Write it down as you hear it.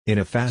In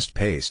a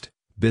fast-paced,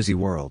 busy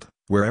world,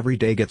 where every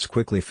day gets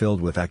quickly filled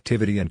with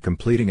activity and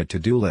completing a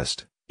to-do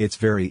list, it's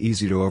very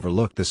easy to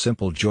overlook the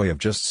simple joy of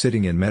just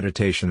sitting in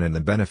meditation and the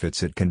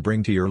benefits it can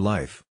bring to your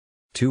life.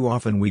 Too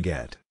often we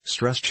get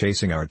stressed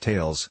chasing our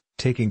tails,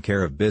 taking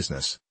care of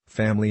business,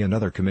 family and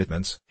other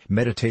commitments.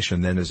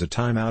 Meditation then is a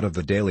time out of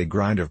the daily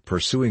grind of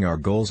pursuing our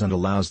goals and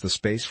allows the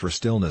space for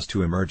stillness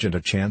to emerge and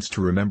a chance to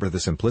remember the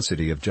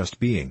simplicity of just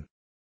being.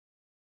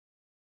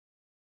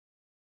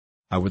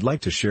 I would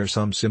like to share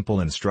some simple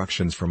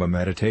instructions from a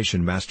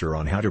meditation master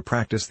on how to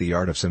practice the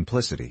art of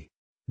simplicity.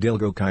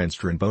 Dilgo Khyentse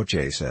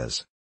Rinpoche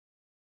says,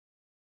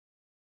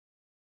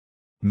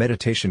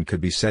 meditation could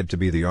be said to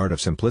be the art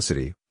of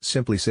simplicity,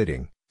 simply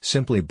sitting,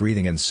 simply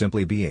breathing and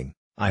simply being.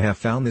 I have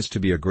found this to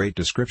be a great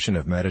description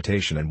of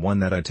meditation and one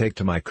that I take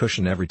to my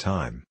cushion every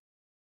time.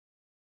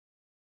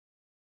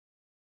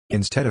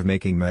 Instead of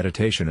making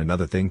meditation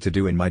another thing to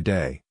do in my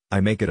day, I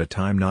make it a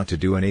time not to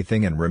do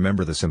anything and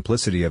remember the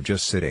simplicity of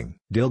just sitting.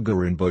 Dilgo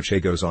Rinpoche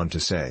goes on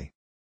to say,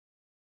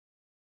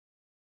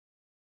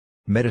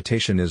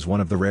 meditation is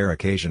one of the rare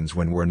occasions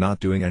when we're not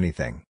doing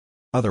anything.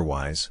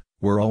 Otherwise,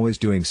 we're always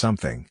doing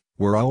something,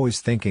 we're always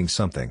thinking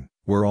something,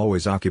 we're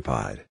always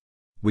occupied.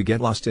 We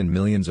get lost in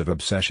millions of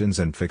obsessions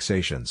and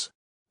fixations.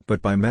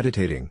 But by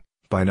meditating,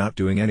 by not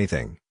doing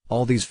anything,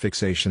 all these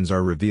fixations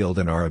are revealed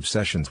and our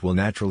obsessions will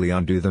naturally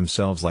undo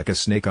themselves like a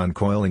snake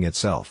uncoiling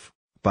itself.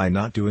 By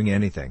not doing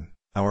anything,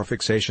 our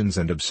fixations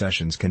and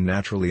obsessions can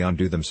naturally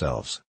undo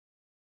themselves.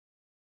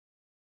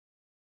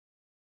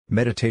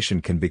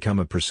 Meditation can become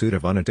a pursuit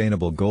of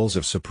unattainable goals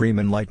of supreme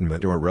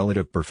enlightenment or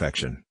relative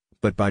perfection,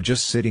 but by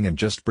just sitting and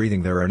just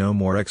breathing there are no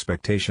more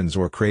expectations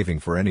or craving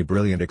for any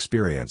brilliant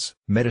experience.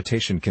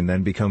 Meditation can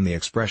then become the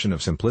expression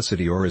of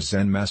simplicity, or as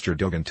Zen Master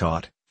Dogen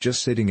taught,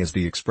 just sitting is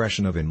the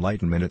expression of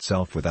enlightenment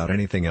itself without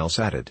anything else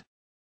added.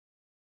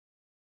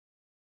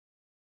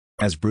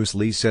 As Bruce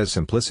Lee says,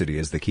 simplicity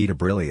is the key to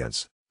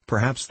brilliance.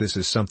 Perhaps this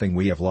is something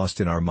we have lost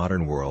in our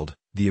modern world,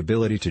 the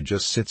ability to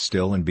just sit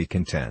still and be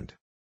content.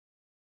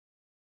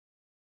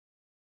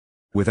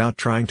 Without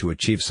trying to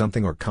achieve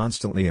something or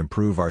constantly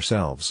improve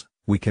ourselves,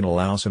 we can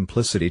allow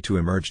simplicity to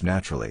emerge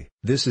naturally.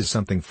 This is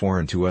something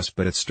foreign to us,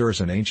 but it stirs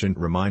an ancient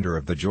reminder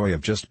of the joy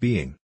of just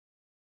being.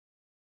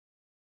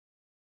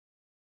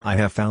 I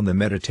have found the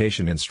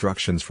meditation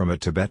instructions from a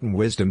Tibetan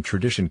wisdom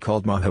tradition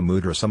called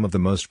Mahamudra some of the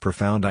most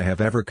profound I have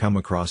ever come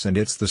across, and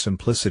it's the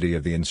simplicity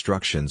of the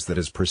instructions that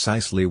is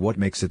precisely what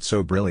makes it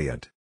so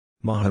brilliant.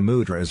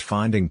 Mahamudra is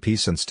finding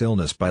peace and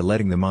stillness by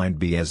letting the mind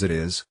be as it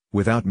is,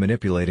 without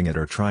manipulating it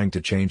or trying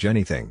to change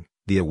anything,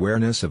 the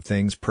awareness of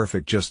things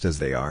perfect just as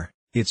they are.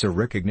 It's a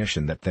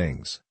recognition that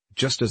things,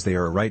 just as they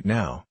are right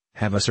now,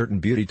 have a certain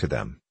beauty to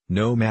them,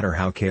 no matter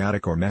how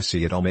chaotic or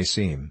messy it all may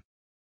seem.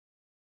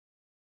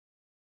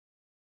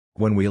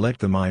 When we let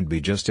the mind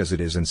be just as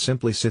it is and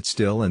simply sit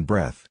still and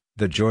breath,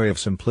 the joy of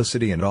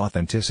simplicity and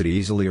authenticity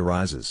easily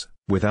arises.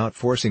 Without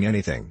forcing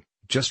anything,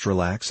 just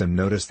relax and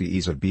notice the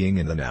ease of being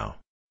in the now.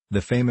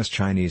 The famous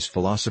Chinese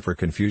philosopher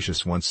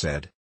Confucius once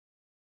said,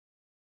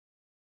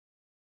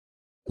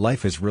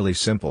 life is really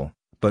simple,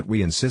 but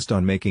we insist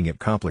on making it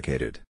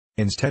complicated.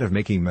 Instead of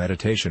making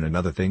meditation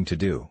another thing to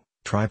do,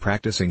 try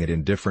practicing it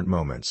in different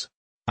moments.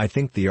 I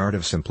think the art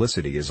of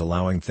simplicity is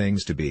allowing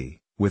things to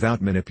be,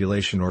 without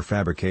manipulation or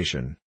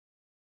fabrication.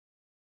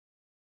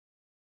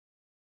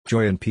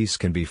 Joy and peace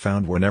can be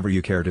found whenever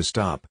you care to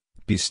stop,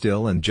 be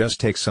still and just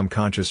take some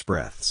conscious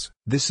breaths.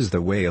 This is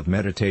the way of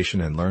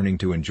meditation, and learning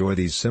to enjoy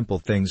these simple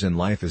things in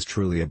life is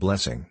truly a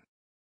blessing.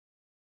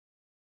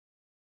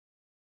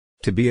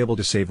 To be able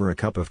to savor a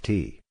cup of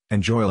tea,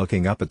 enjoy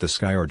looking up at the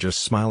sky, or just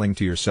smiling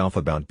to yourself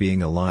about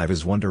being alive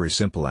is wonderfully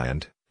simple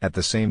and, at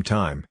the same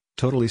time,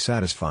 totally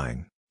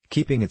satisfying.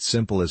 Keeping it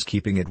simple is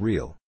keeping it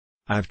real.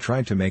 I've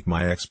tried to make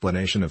my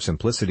explanation of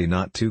simplicity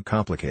not too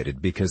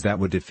complicated because that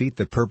would defeat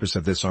the purpose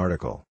of this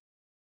article.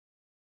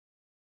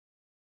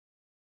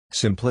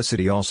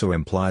 Simplicity also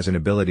implies an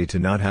ability to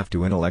not have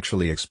to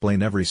intellectually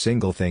explain every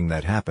single thing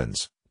that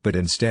happens, but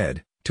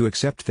instead, to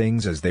accept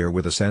things as they are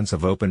with a sense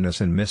of openness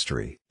and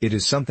mystery. It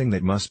is something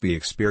that must be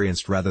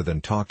experienced rather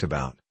than talked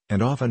about,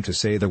 and often to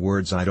say the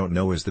words "I don't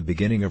know" is the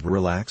beginning of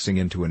relaxing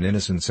into an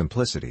innocent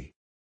simplicity.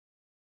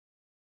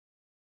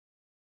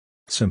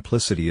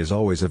 Simplicity is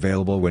always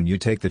available when you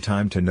take the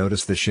time to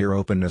notice the sheer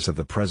openness of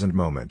the present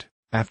moment.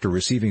 After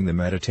receiving the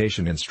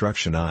meditation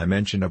instruction I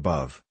mentioned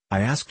above, I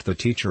asked the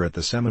teacher at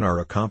the seminar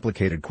a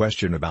complicated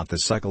question about the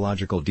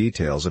psychological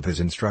details of his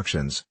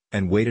instructions,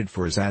 and waited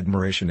for his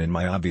admiration in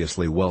my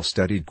obviously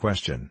well-studied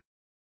question.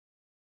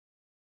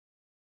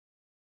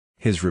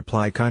 His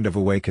reply kind of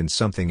awakened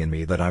something in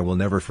me that I will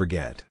never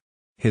forget.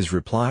 His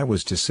reply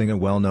was to sing a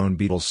well-known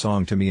Beatles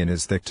song to me in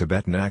his thick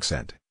Tibetan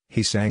accent.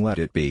 He sang "Let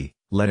it be,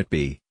 let it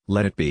be,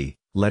 let it be,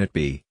 let it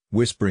be,"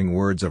 whispering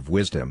words of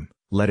wisdom,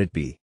 "Let it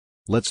be.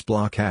 Let's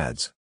block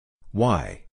ads. Why?